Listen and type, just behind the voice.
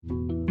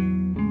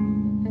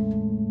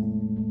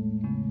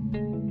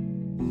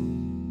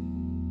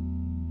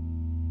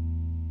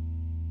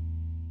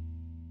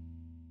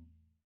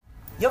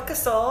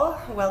Yokoso,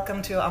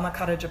 welcome to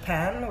Amakara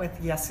Japan with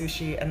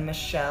Yasushi and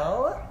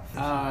Michelle.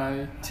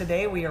 Hi.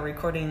 Today we are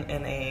recording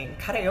in a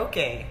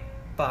karaoke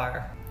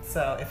bar.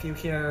 So if you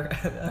hear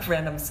a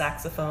random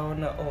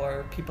saxophone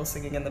or people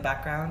singing in the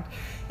background,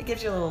 it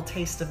gives you a little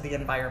taste of the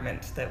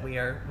environment that we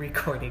are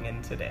recording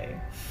in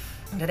today.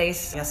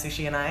 Today's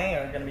Yasushi and I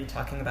are going to be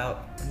talking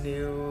about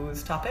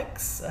news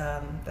topics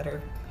that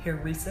are here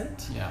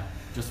recent. Yeah,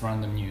 just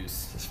random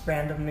news. Just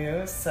random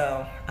news.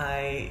 So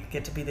I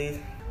get to be the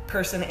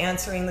person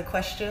answering the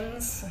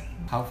questions.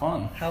 How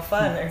fun. How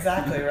fun,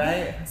 exactly,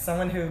 right?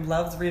 Someone who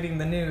loves reading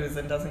the news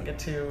and doesn't get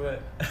to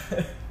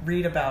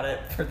read about it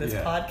for this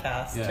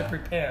podcast to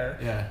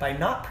prepare by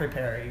not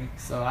preparing.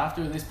 So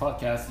after this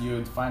podcast, you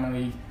would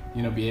finally,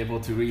 be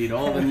able to read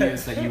all the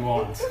news that you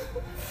want.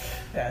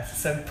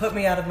 Yes, so put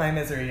me out of my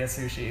misery,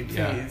 Yasushi,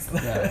 please.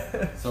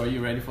 Yeah. So are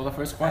you ready for the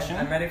first question?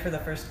 I'm ready for the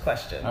first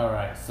question. All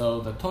right. So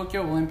the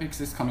Tokyo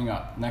Olympics is coming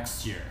up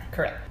next year.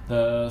 Correct.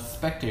 The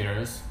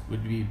spectators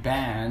would be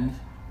banned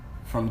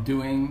from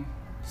doing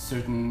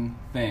certain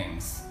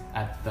things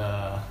at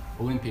the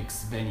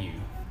Olympics venue.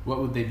 What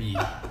would they be?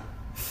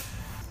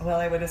 Well,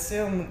 I would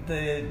assume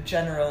the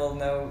general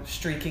no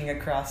streaking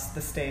across the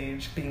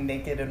stage, being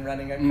naked and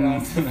running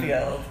across the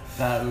field.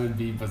 That would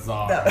be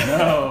bizarre.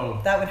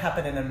 No. That would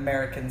happen in an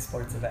American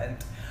sports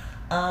event.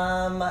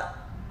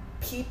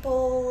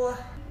 People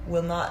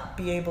will not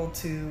be able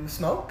to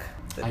smoke.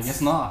 I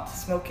guess not.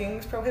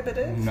 Smoking's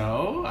prohibited?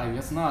 No, I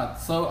guess not.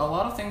 So a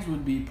lot of things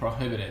would be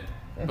prohibited.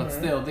 But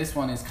still, this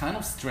one is kind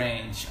of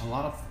strange. A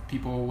lot of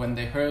people, when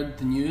they heard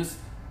the news,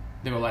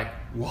 they were like,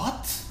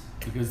 what?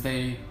 Because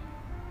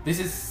this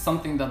is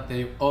something that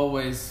they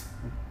always,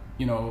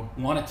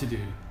 wanted to do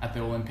at the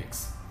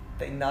Olympics.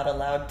 They're not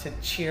allowed to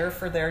cheer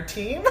for their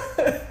team?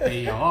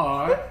 They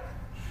are.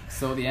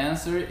 So the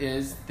answer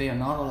is they are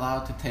not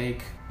allowed to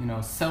take,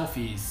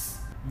 selfies,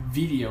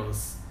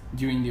 videos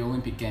during the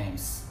Olympic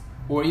Games.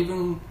 Or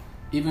even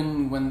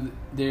when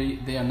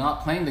they are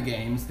not playing the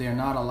games, they are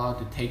not allowed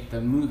to take the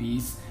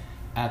movies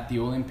at the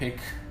Olympic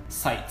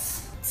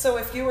sites. So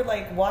if you were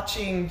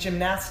watching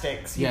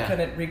gymnastics, you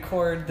couldn't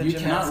record the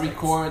gymnastics. You cannot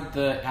record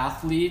the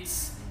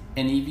athletes,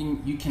 and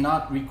even you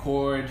cannot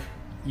record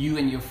you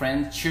and your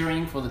friend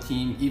cheering for the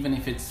team, even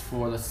if it's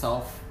for the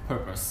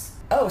self-purpose.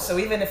 Oh, so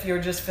even if you're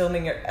just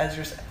filming it as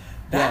yourself,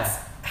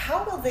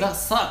 how will they? That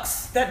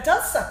sucks. That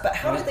does suck, but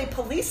how do they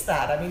police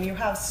that? I mean, you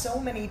have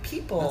so many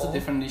people. That's a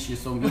different issue.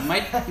 So it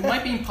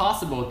might be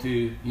impossible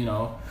to,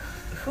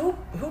 Who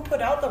put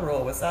out the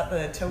rule? Was that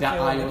the Tokyo?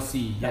 The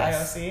IOC. The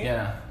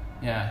IOC.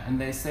 Yeah, and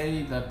they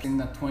say that in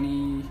the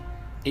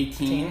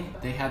 2018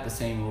 they had the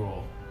same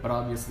rule, but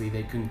obviously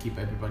they couldn't keep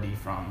everybody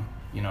from,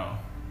 taking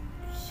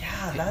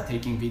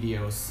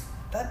videos.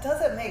 That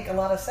doesn't make a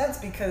lot of sense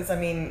because,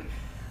 I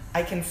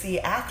can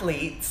see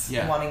athletes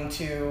wanting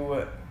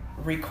to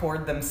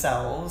record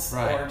themselves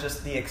or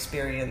just the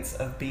experience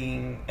of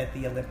being at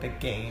the Olympic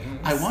Games.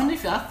 I wonder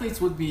if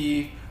athletes would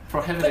be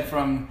prohibited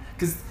from,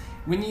 because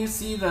when you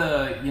see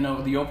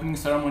the opening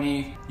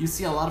ceremony, you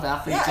see a lot of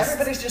athletes. Yeah,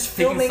 everybody's just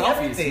filming selfies.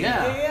 Everything.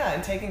 Yeah,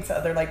 and taking.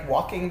 They're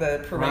walking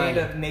the parade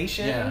of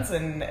nations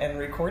and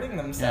recording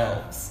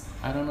themselves.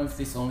 Yeah. I don't know if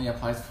this only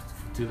applies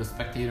to the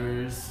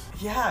spectators.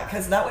 Yeah,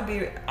 because that would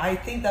be. I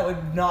think that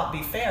would not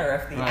be fair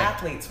if the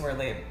athletes were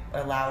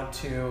allowed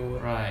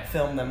to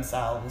film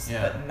themselves,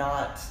 but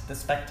not the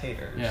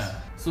spectators.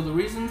 Yeah. So the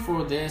reason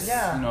for this,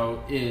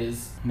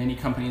 is many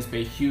companies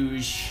pay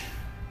huge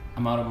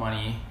amount of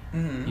money.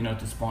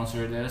 To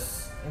sponsor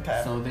this. Okay.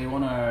 So they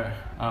want to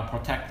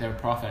protect their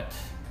profit.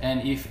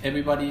 And if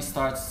everybody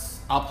starts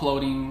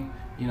uploading,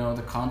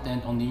 the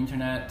content on the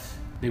internet,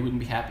 they wouldn't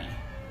be happy,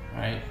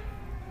 right?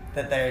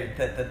 That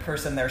the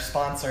person they're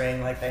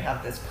sponsoring, they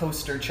have this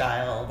poster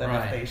child, and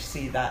if they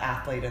see that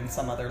athlete in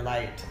some other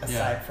light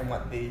aside from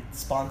what the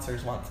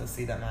sponsors want to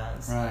see them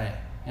as. Right.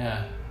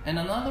 Yeah. And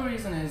another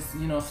reason is,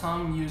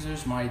 some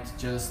users might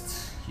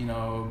just,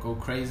 go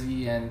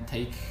crazy and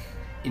take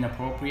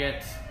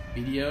inappropriate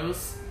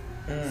videos,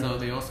 so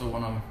they also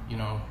want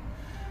to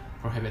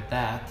prohibit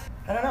that.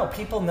 I don't know,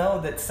 people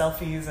know that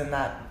selfies and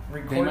that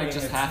recording, they might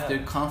just have to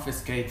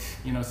confiscate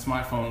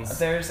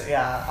smartphones.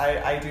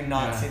 I do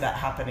not see that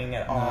happening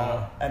at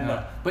all.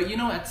 But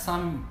at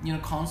some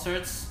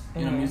concerts,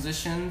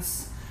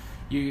 musicians,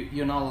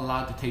 you're not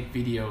allowed to take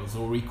videos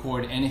or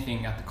record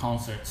anything at the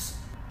concerts.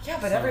 Yeah,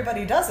 but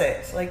everybody does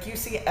it. You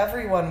see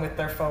everyone with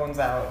their phones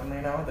out, and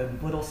the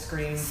little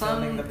screen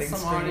filming the big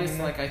screen. Some artists,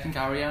 I think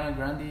Ariana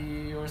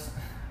Grande or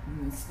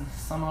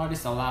some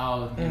artists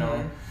allow,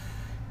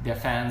 their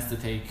fans to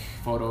take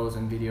photos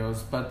and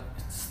videos. But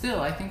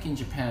still, I think in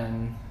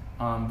Japan,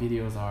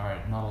 videos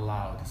are not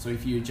allowed. So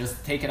if you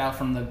just take it out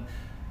from the,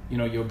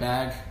 your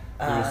bag,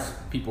 there's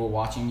people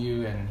watching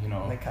you, and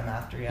they come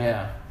after you.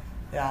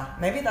 Yeah,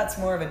 maybe that's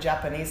more of a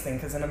Japanese thing,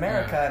 because in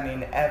America,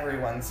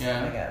 everyone's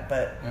filming it,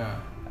 but. Yeah.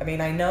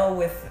 I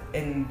know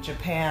in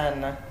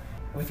Japan,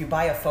 if you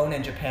buy a phone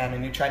in Japan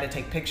and you try to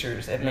take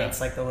pictures, it makes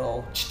the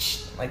little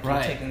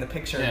you're taking the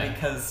picture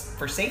because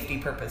for safety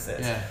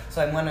purposes. Yeah.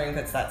 So I'm wondering if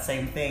it's that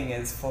same thing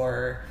as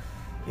for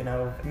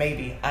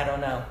maybe, I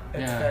don't know.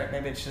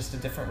 Maybe it's just a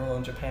different rule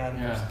in Japan.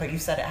 Yeah. But you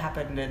said it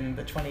happened in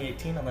the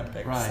 2018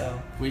 Olympics. Right,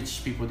 so.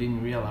 Which people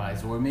didn't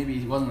realize, or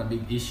maybe it wasn't a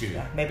big issue.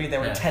 Yeah. Maybe they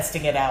were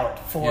testing it out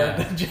for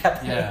the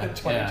Japanese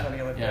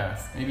 2020 Olympics.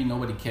 Yeah. Maybe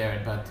nobody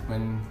cared, but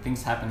when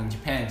things happen in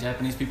Japan,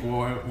 Japanese people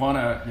want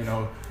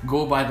to,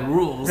 go by the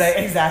rules. Right,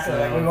 exactly.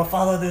 So, we will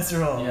follow this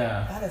rule.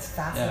 Yeah. That is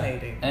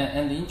fascinating. Yeah.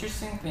 And the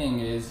interesting thing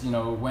is,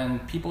 when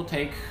people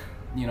take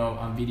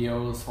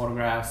videos,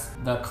 photographs,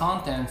 the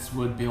contents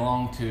would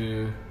belong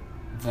to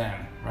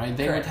them, right?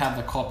 They would have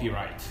the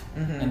copyright,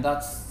 and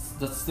that's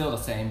still the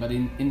same. But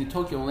in the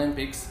Tokyo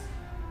Olympics,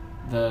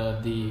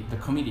 the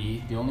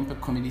committee, the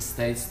Olympic Committee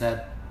states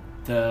that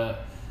the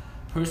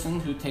person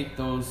who take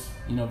those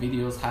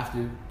videos have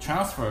to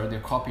transfer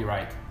their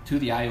copyright to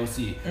the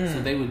IOC,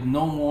 so they would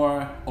no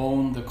more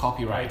own the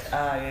copyright.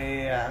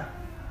 Yeah.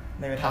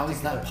 How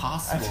is that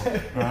possible,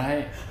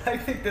 right? I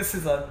think this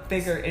is a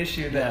bigger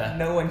issue that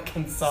no one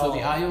can solve. So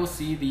the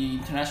IOC, the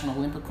International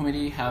Olympic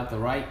Committee, have the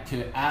right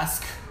to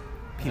ask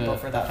people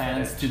the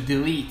fans to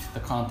delete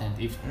the content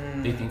if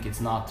they think it's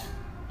not,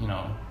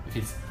 if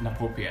it's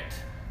inappropriate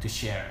to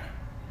share.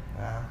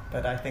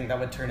 But I think that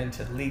would turn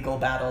into legal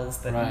battles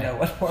that no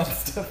one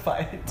wants to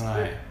fight.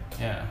 Right,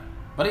 yeah.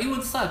 But it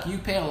would suck. You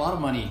pay a lot of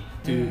money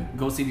to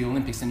go see the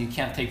Olympics and you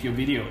can't take your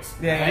videos.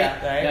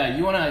 Yeah,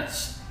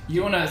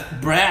 you wanna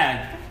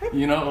brag,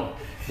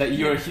 that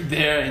you're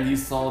there and you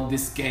saw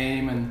this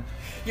game, and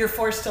you're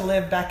forced to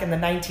live back in the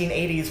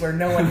 1980s where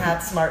no one had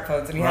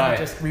smartphones and you had to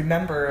just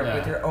remember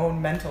with your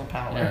own mental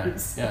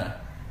powers.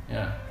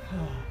 Yeah.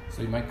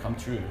 So it might come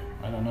true.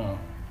 I don't know.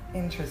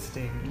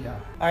 Interesting. Yeah.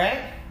 All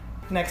right.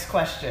 Next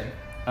question.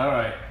 All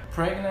right.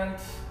 Pregnant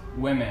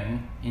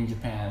women in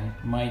Japan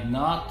might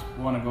not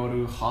want to go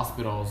to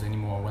hospitals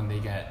anymore when they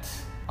get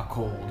a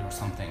cold or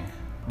something.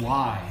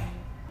 Why?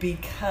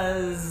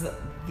 Because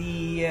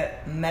the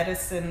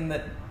medicine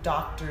that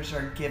doctors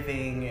are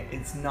giving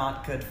is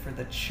not good for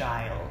the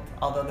child.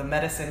 Although the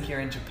medicine here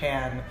in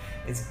Japan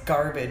is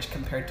garbage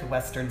compared to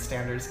Western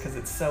standards because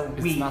it's so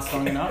weak. It's not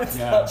strong enough? It's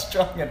not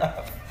strong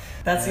enough.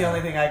 That's the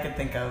only thing I could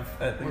think of.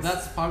 Well,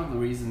 that's part of the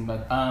reason,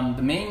 but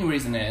the main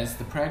reason is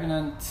the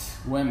pregnant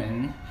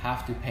women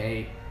have to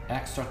pay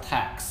extra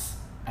tax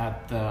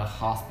at the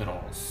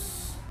hospitals.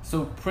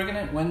 So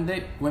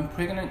when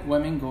pregnant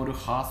women go to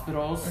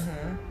hospitals,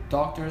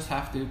 doctors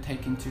have to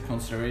take into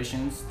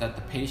considerations that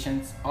the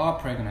patients are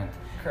pregnant.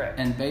 Correct.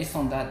 And based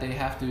on that, they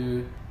have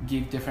to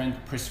give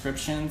different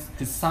prescriptions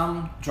because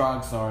some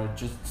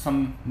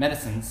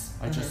medicines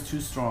are just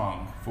too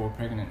strong for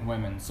pregnant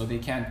women. So they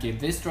can't give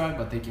this drug,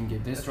 but they can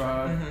give this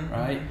drug,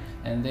 right?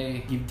 And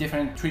they give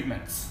different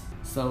treatments.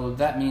 So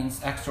that means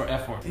extra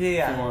effort.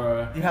 You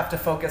have to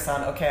focus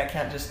on, I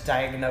can't just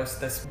diagnose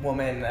this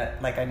woman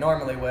like I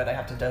normally would. I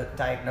have to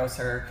diagnose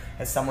her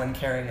as someone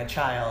carrying a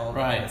child,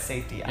 and a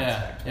safety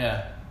aspect.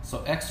 Yeah.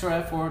 So extra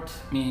effort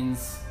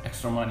means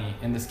extra money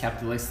in this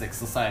capitalistic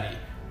society,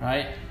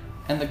 right?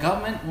 And the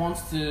government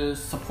wants to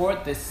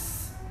support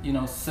this,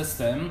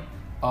 system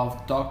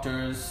of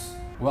doctors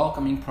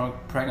welcoming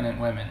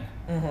pregnant women.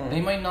 They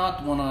might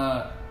not want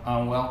to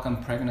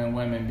welcome pregnant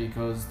women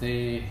because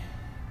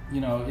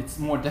it's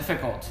more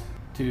difficult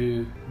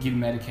to give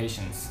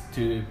medications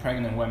to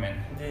pregnant women.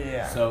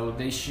 So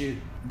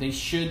they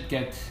should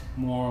get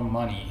more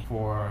money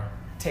for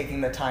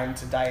taking the time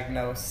to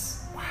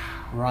diagnose. Wow.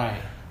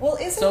 Right. Well,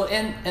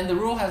 and the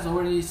rule has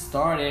already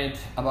started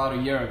about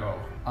a year ago,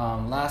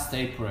 last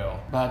April.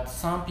 But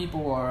some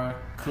people were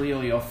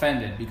clearly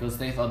offended because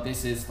they thought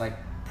this is like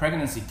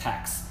pregnancy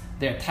tax.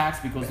 They're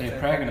taxed because they're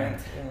pregnant.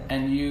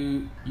 And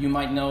you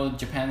might know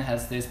Japan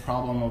has this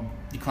problem of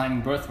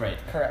declining birth rate.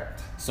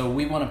 Correct. So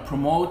we want to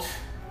promote,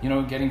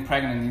 getting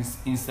pregnant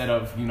instead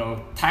of,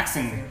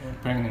 taxing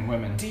pregnant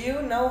women. Do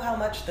you know how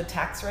much the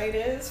tax rate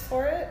is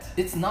for it?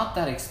 It's not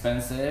that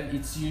expensive.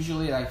 It's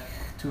usually like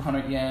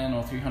 200 yen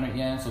or 300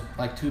 yen, so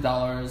like $2,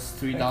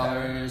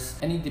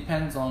 $3. And it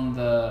depends on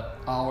the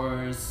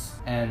hours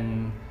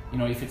and,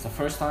 if it's the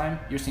first time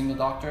you're seeing the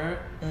doctor,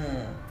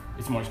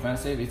 it's more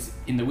expensive. It's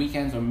in the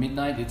weekends or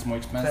midnight, it's more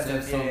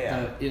expensive. So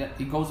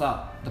it goes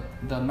up.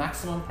 The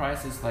maximum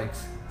price is like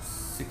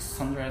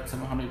 600,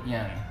 700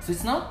 yen. So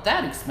it's not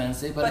that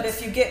expensive. But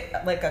if you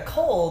get like a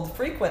cold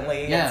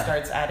frequently, it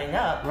starts adding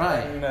up. Right.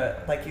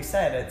 And like you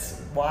said,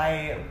 it's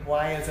why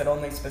is it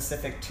only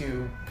specific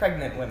to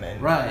pregnant women?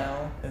 Right.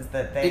 Is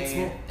that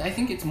I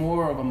think it's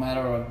more of a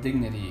matter of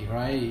dignity,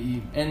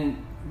 right?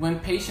 And when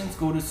patients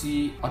go to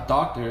see a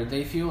doctor,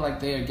 they feel like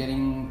they are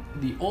getting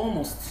the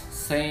almost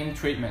same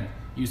treatment.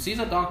 You see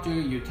the doctor,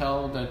 you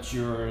tell that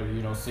you're,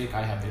 sick,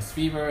 I have this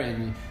fever,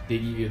 and they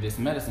give you this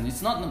medicine.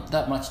 It's not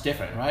that much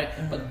different, right?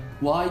 But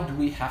why do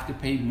we have to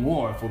pay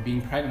more for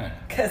being pregnant?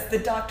 Because the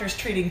doctor's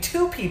treating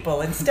 2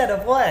 people instead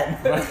of 1.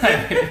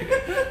 Right.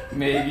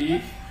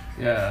 Maybe.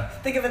 Yeah.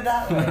 Think of it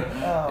that way.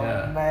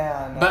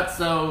 Man. But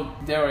so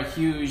there are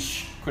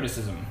huge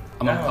criticism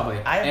among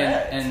public.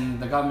 And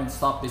the government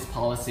stopped this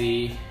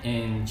policy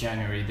in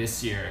January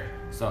this year.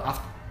 So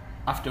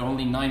after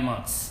only 9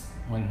 months,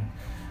 when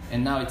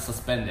and now it's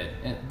suspended.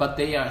 But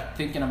they are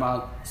thinking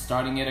about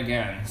starting it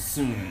again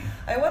soon.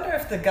 I wonder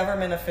if the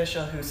government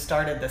official who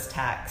started this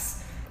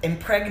tax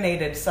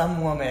impregnated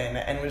some woman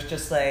and was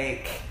just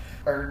like,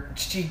 or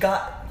she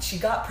got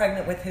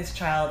pregnant with his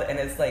child and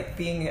is like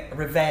being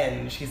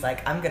revenge. He's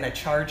like, I'm gonna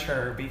charge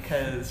her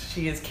because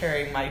she is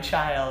carrying my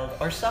child,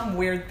 or some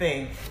weird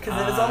thing,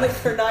 because it is only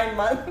for 9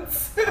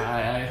 months.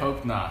 I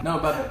hope not. No,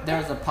 but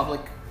there's a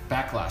public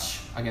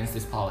backlash against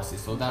this policy,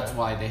 so that's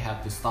why they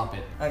have to stop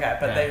it. Okay,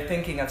 but they're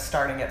thinking of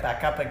starting it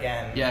back up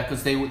again. Yeah,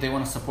 because they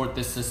want to support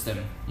this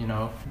system, you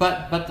know.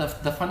 But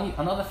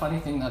another funny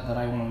thing that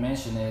I want to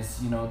mention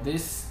is, you know,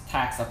 this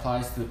tax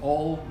applies to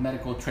all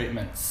medical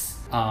treatments.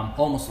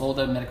 Almost all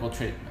the medical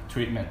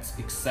treatments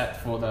except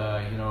for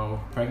the, you know,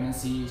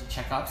 pregnancy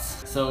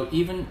checkups. So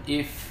even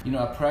if, you know,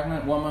 a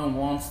pregnant woman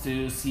wants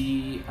to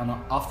see an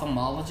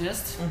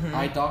ophthalmologist,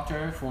 eye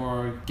doctor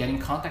for getting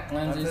contact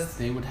lenses,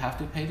 they would have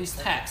to pay this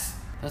tax.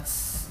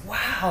 That's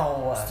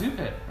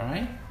stupid,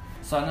 right?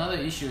 So another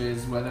issue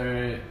is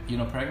whether, you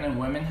know, pregnant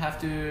women have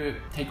to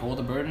take all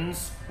the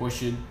burdens, or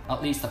should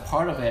at least a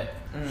part of it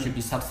should be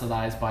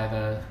subsidized by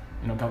the,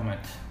 you know, government.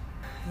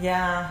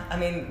 Yeah, I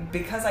mean,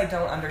 because I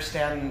don't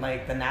understand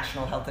like the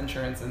national health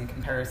insurance in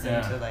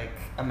comparison to like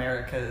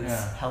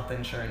America's health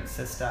insurance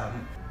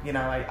system, you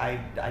know,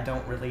 I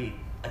don't really,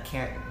 I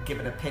can't give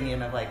an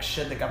opinion of like,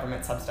 should the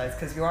government subsidize,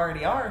 because you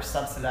already are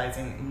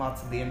subsidizing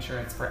lots of the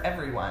insurance for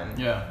everyone.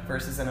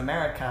 Versus in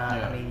America,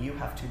 I mean, you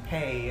have to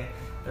pay.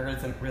 There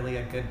isn't really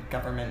a good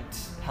government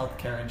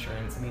healthcare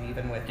insurance. I mean,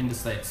 even with in the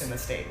States,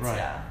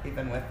 right.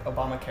 Even with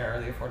Obamacare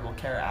or the Affordable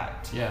Care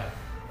Act,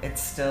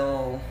 it's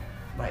still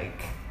like,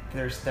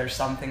 there's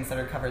some things that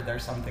are covered,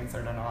 there's some things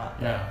that are not.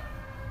 Yeah.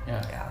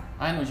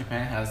 I know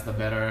Japan has the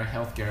better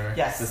healthcare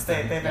system.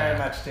 Yes, they very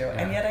much do.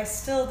 And yet I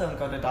still don't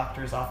go to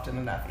doctors often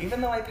enough. Even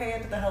though I pay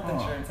into the health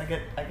insurance, I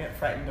get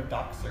frightened of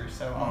doctors.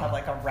 So I'll have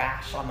like a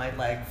rash on my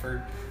leg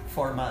for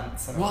 4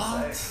 months. And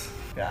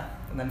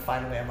and then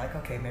finally I'm like,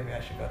 okay, maybe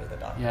I should go to the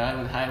doctor. Yeah, I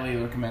would highly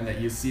recommend that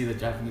you see the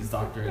Japanese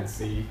doctor and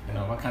see, you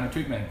know, what kind of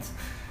treatment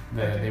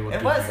they would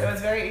give you. It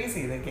was very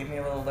easy. They gave me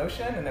a little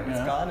lotion and it was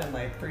gone in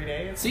like 3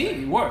 days. See,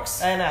 it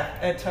works. I know,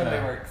 it totally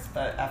works.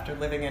 But after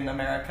living in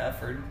America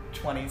for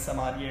 20 some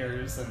odd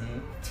years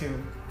and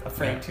too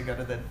afraid to go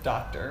to the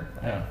doctor,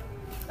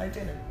 I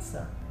didn't.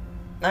 So,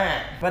 all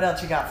right, what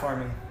else you got for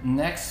me?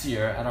 Next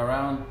year, at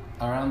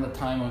around the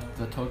time of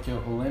the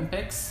Tokyo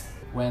Olympics,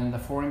 when the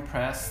foreign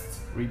press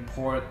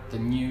report the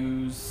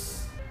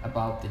news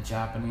about the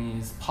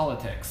Japanese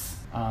politics,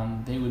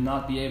 they would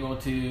not be able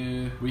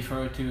to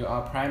refer to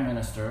our Prime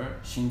Minister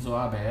Shinzo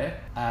Abe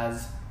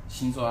as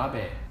Shinzo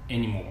Abe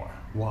anymore.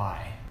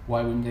 Why?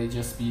 Why wouldn't they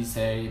just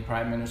say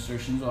Prime Minister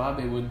Shinzo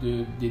Abe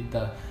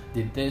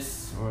did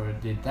this or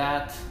did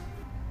that?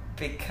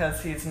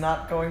 Because he's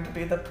not going to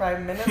be the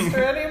Prime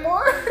Minister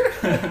anymore?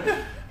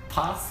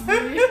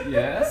 Possibly,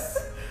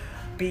 yes.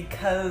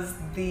 Because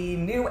the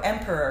new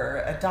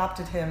emperor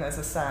adopted him as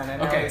a son,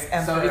 and now he's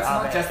Emperor so it's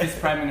Abe. not just this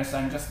Prime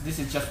Minister. This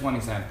is just one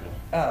example.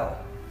 Oh.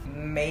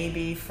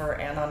 Maybe for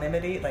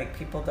anonymity, like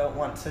people don't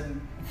want to.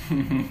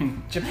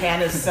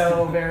 Japan is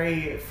so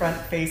very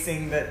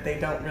front-facing that they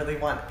don't really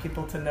want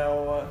people to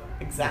know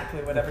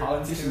exactly what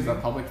everyone's doing. Politicians are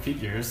public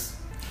figures.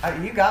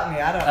 You got me.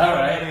 I don't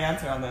know the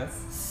answer on this.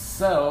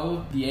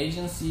 So the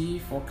Agency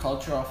for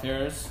Cultural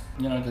Affairs,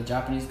 you know, the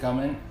Japanese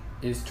government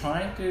is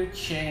trying to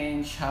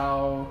change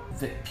how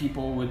the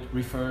people would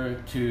refer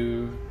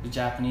to the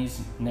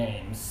Japanese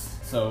names.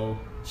 So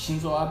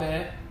Shinzo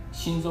Abe.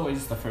 Shinzo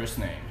is the first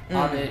name.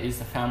 Abe is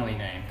the family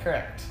name.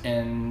 Correct.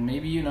 And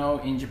maybe, you know,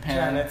 in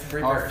Japan,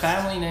 our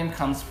family name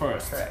comes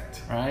first.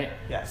 Correct. Right?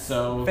 Yes.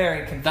 So very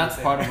confusing. That's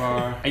part of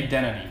our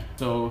identity.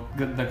 So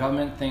the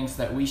government thinks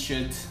that we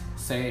should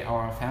say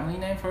our family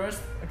name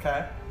first.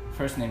 Okay.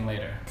 First name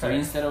later. So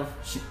instead of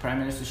Prime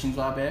Minister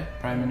Shinzo Abe,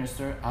 Prime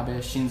Minister Abe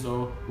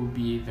Shinzo would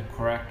be the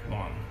correct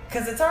one.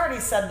 Because it's already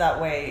said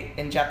that way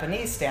in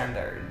Japanese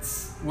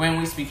standards. When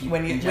you're speaking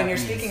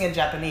in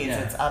Japanese,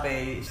 it's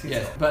Abe Shinzo.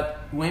 Yes,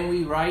 but when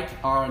we write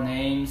our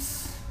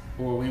names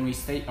or when we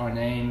state our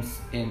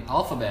names in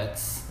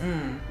alphabets,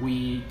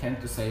 we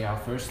tend to say our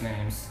first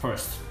names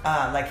first.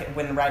 Like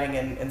when writing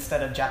in,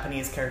 instead of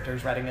Japanese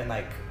characters, writing in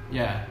like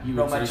you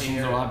would say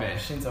Shinzo Abe.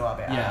 Shinzo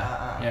Abe.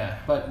 Yeah.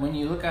 But when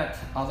you look at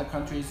other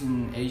countries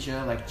in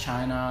Asia, like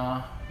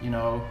China, you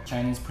know,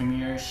 Chinese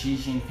Premier Xi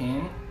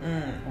Jinping,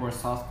 or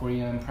South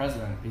Korean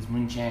President is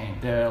Moon Jae-in.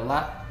 The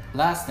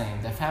last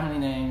name, the family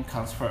name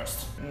comes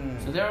first.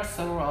 So there are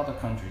several other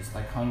countries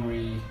like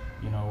Hungary,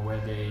 you know, where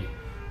they,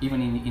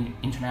 even in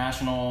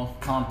international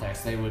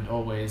context, they would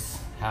always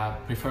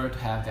prefer to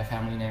have their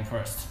family name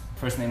first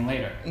name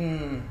later.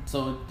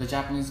 So the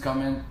Japanese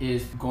government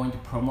is going to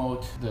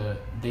promote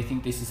they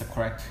think this is a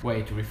correct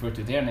way to refer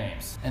to their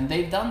names. And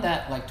they've done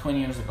that like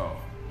 20 years ago.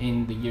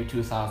 In the year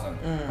 2000,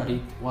 but it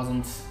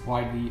wasn't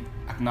widely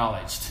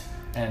acknowledged.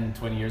 And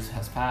 20 years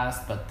has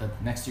passed, but the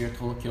next year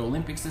Tokyo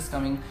Olympics is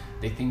coming.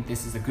 They think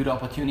this is a good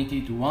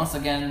opportunity to once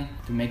again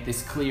to make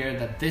this clear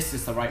that this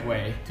is the right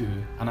way to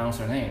announce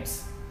our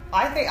names.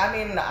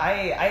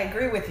 I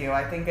agree with you.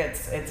 I think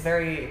it's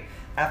very,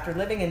 after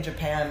living in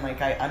Japan,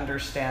 like I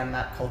understand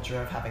that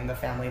culture of having the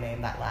family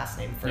name, that last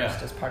name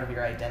first as part of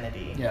your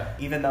identity. Yeah.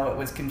 Even though it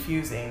was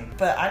confusing.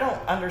 But I don't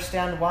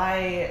understand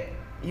why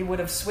you would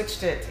have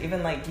switched it,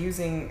 even like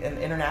using in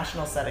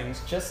international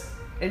settings. Just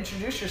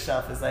introduce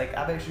yourself as like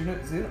Abe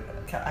Shinzo.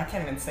 I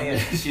can't even say it.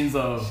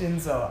 Shinzo.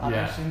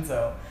 Abe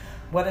Shinzo.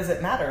 What does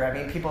it matter? I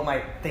mean, people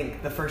might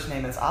think the first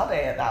name is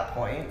Abe at that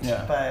point,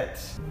 but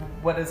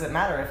what does it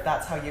matter if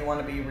that's how you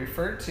want to be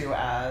referred to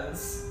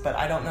as? But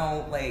I don't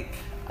know, like...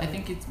 I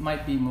think it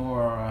might be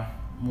more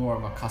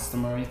of a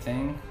customary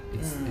thing.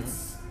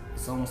 It's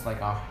almost like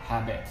a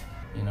habit.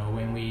 You know,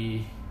 when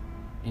we,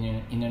 in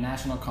an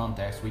international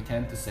context, we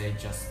tend to say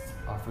just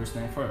our first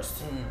name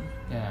first.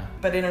 Yeah.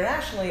 But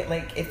internationally,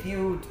 like, if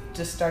you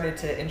just started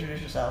to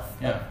introduce yourself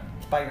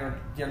by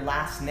your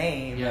last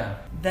name,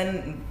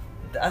 then...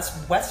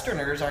 us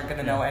Westerners aren't going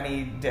to know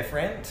any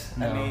different.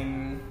 No. I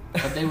mean...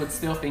 but they would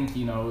still think,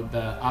 you know,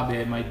 the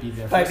Abe might be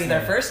their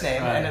first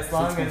name. Right. And as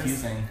long as... it's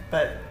confusing.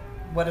 But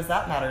what does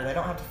that matter? They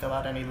don't have to fill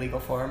out any legal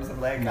forms of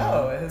like,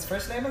 his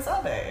first name is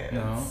Abe.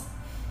 No.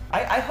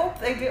 I hope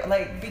they do,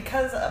 like,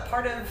 because a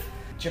part of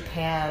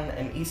Japan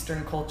and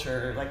Eastern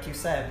culture, like you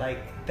said, like,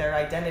 their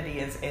identity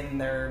is in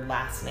their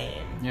last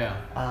name. Yeah.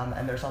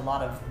 And there's a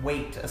lot of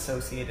weight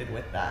associated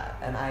with that.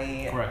 And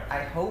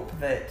I hope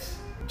that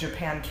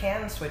Japan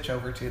can switch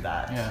over to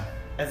that. Yeah.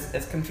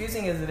 As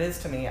confusing as it is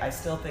to me, I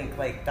still think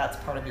like that's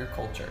part of your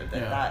culture.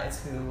 That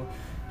is who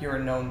you're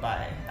known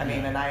by. I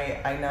mean, and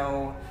I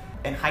know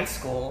in high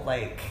school,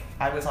 like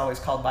I was always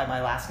called by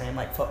my last name.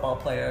 Like football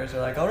players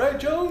are like, "All right,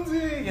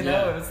 Jonesy," you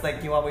know. It was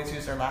like you always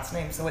use their last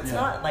name, so it's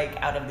not like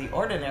out of the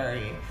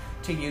ordinary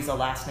to use a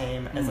last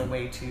name as a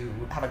way to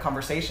have a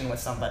conversation with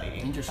somebody.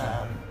 Interesting.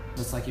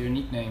 It's like your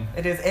nickname.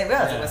 It is. It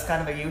was. It was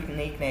kind of a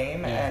unique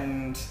name,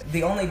 and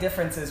the only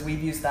difference is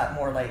we've used that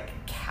more like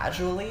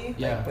casually.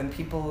 Yeah. Like when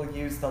people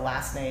use the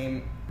last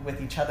name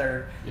with each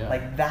other,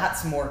 like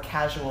that's more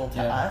casual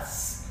to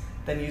us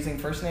than using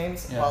first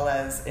names. Yeah. While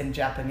as in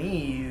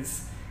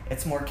Japanese,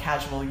 it's more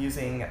casual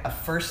using a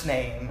first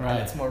name, and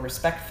it's more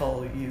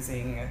respectful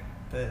using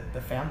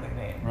the family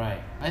name.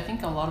 Right. I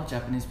think a lot of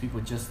Japanese people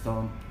just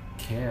don't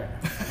care.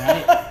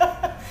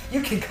 Right.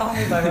 You can call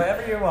me by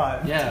whatever you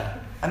want. Yeah.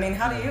 I mean,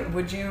 how do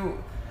you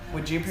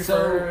would you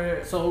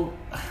prefer? So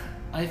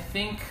I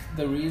think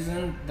the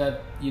reason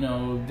that, you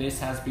know, this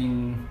has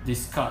been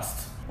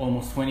discussed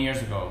almost 20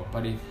 years ago,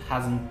 but it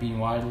hasn't been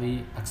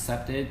widely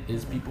accepted,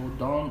 is people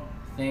don't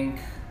think,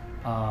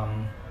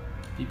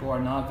 people are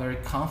not very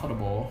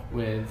comfortable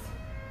with,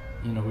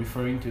 you know,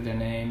 referring to their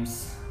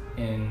names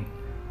in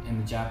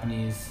the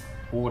Japanese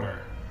order.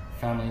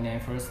 Family name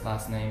first,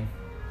 last name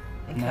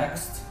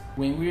next.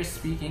 When we're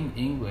speaking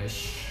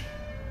English,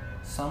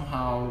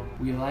 somehow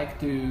we like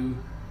to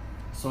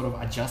sort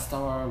of adjust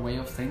our way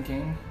of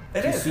thinking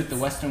to suit the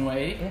Western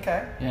way.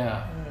 Okay.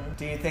 Yeah.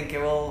 Do you think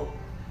it will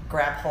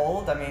grab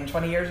hold? I mean,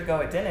 20 years ago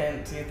it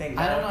didn't. Do you think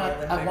I don't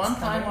know. At one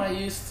time I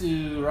used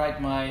to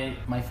write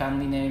my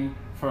family name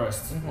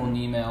first on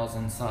emails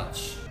and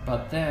such.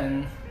 But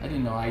then, I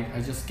didn't know,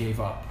 I just gave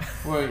up.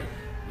 Or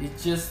it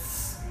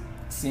just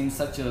seems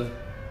such a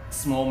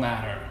small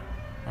matter.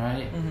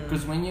 Right?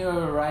 Because when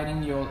you're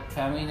writing your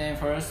family name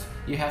first,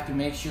 you have to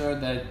make sure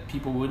that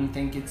people wouldn't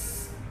think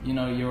it's, you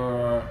know,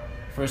 your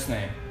first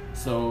name.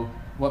 So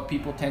what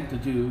people tend to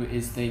do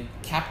is they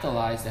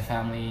capitalize the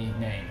family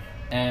name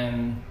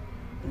and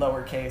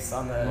lowercase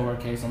on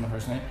the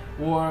first name,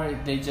 or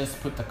they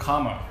just put the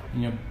comma,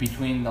 you know,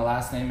 between the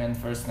last name and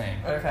first name.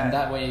 Okay. And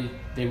that way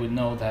they would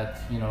know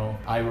that, you know,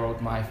 I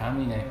wrote my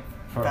family name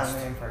first.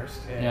 Family name first.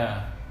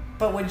 Yeah.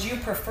 But would you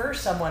prefer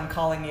someone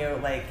calling you,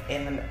 like,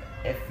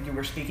 if you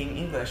were speaking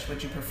English,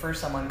 would you prefer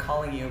someone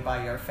calling you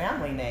by your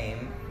family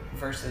name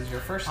versus your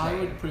first name? I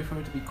would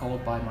prefer to be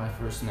called by my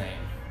first name.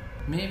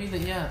 Maybe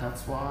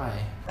that's why.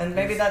 And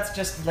maybe that's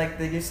just like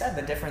you said,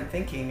 the different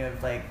thinking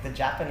of like the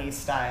Japanese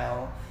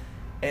style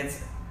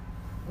is,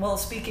 well,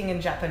 speaking in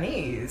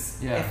Japanese,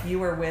 if you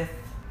were with,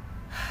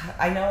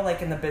 I know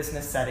like in the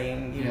business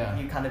setting,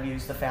 you kind of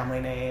use the family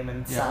name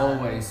and son.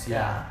 Always,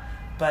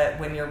 But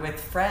when you're with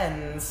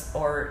friends,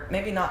 or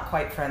maybe not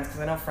quite friends, because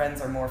I know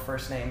friends are more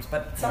first names,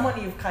 but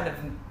someone you've kind of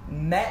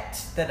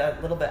met that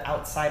a little bit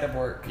outside of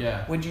work,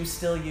 would you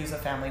still use a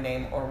family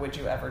name, or would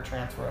you ever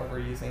transfer over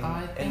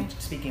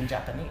speaking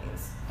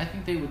Japanese? I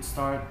think they would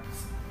start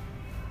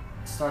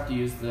to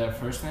use their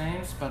first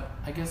names, but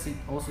I guess it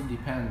also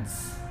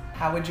depends.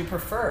 How would you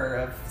prefer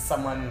of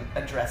someone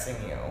addressing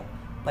you?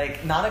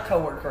 Like, not a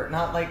coworker,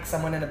 not like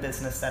someone in a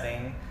business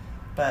setting,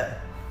 but...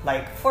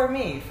 Like, for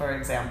me, for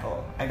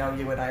example, I know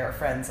you and I are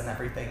friends and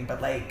everything,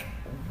 but like,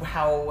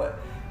 how,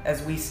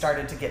 as we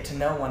started to get to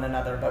know one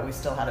another, but we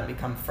still hadn't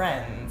become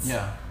friends,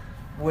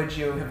 would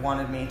you have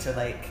wanted me to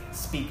like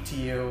speak to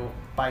you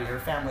by your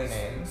family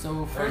name?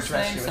 So first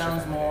name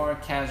sounds more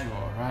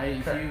casual, right?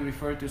 If you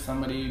refer to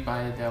somebody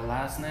by their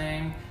last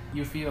name,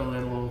 you feel a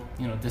little,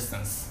 you know,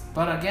 distance.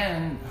 But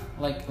again,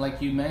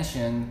 like you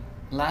mentioned,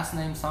 last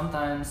names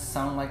sometimes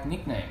sound like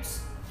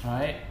nicknames,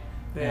 right?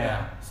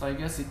 Yeah. So I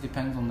guess it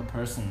depends on the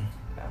person.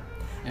 Yeah.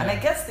 And I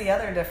guess the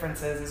other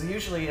difference is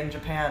usually in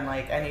Japan,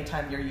 like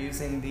anytime you're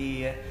using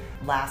the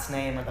last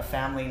name or the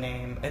family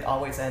name, it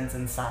always ends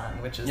in san,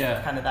 which is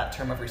kind of that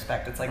term of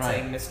respect. It's like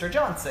saying Mr.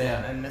 Johnson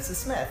and Mrs.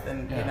 Smith.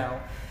 And, you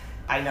know,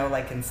 I know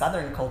like in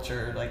Southern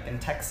culture, like in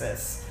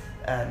Texas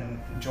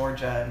and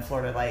Georgia and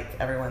Florida, like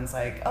everyone's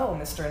like, oh,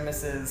 Mr. and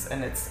Mrs.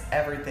 And it's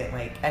everything.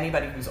 Like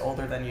anybody who's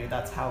older than you,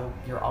 that's how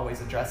you're always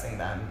addressing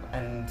them.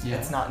 And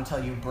it's not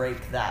until you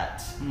break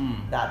that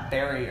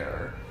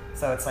barrier.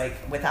 So it's like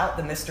without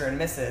the Mr.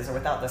 and Mrs. or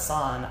without the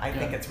san, I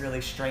think it's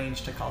really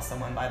strange to call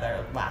someone by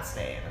their last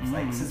name. It's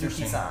like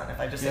Suzuki-san.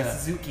 If I just say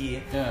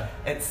Suzuki,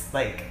 it's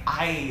like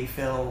I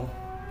feel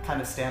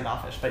kind of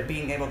standoffish. But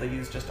being able to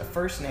use just a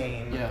first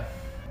name,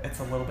 it's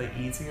a little bit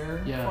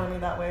easier for me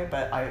that way.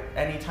 But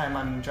anytime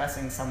I'm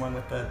addressing someone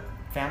with the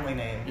family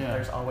name,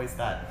 there's always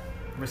that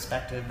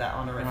respected, that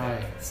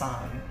honorific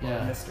san or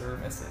Mr. or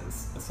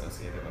Mrs.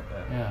 associated with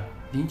it. Yeah.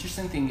 The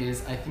interesting thing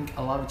is, I think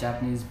a lot of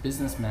Japanese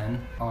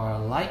businessmen are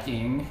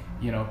liking,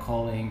 you know,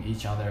 calling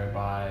each other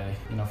by,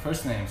 you know,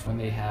 first names when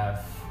they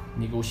have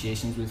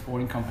negotiations with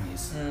foreign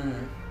companies.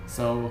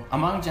 So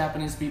among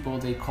Japanese people,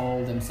 they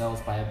call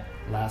themselves by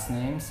last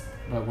names,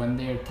 but when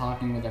they're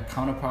talking with their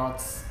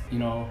counterparts, you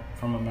know,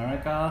 from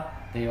America,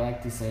 they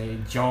like to say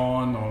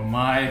John or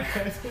Mike,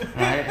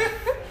 right?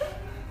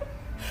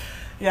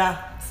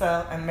 Yeah,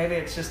 so, and maybe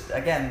it's just,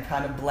 again,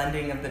 kind of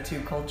blending of the two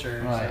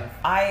cultures. Right.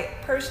 I,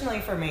 personally,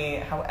 for me,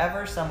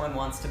 however someone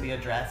wants to be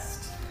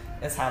addressed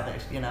is how they,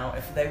 you know,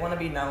 if they want to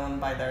be known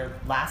by their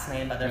last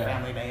name, by their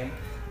family name,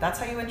 that's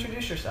how you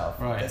introduce yourself.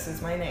 Right. This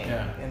is my name,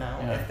 you know.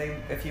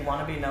 If you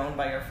want to be known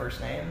by your first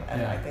name,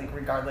 and I think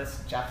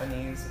regardless,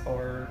 Japanese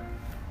or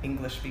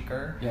English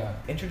speaker,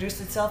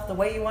 introduce itself the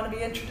way you want to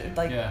be introduced,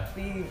 like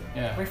be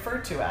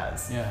referred to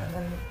as, and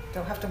then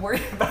don't have to worry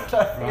about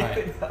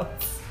anything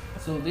else.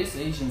 So this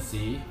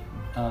agency,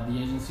 the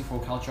Agency for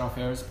Cultural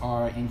Affairs,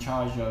 are in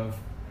charge of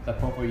the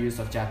proper use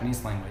of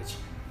Japanese language.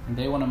 And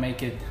they want to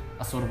make it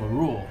a sort of a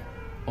rule,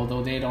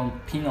 although they don't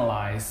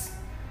penalize,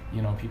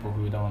 you know, people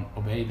who don't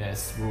obey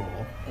this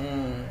rule.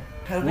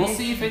 We'll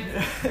see if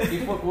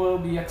it will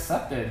be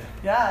accepted.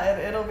 Yeah,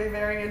 it'll be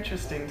very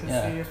interesting to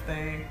see if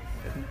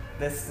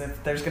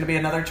there's going to be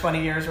another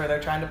 20 years where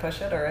they're trying to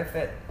push it, or if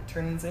it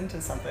turns into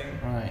something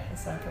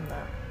aside from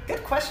that.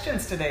 Good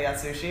questions today,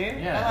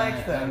 Yasushi. Yeah, I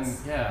like them.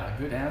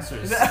 Good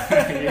answers.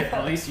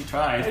 At least you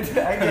tried. I did.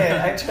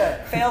 I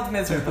tried. Failed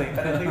miserably,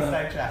 but at least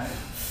I tried.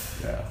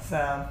 Yeah.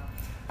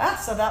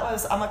 So that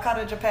was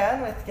Amakara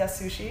Japan with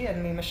Yasushi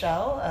and me,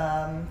 Michelle.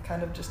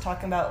 Kind of just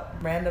talking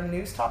about random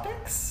news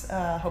topics.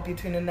 Hope you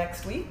tune in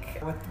next week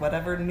with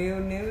whatever new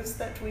news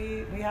that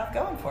we have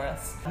going for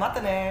us.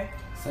 Mata ne!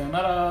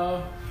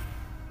 Sayonara!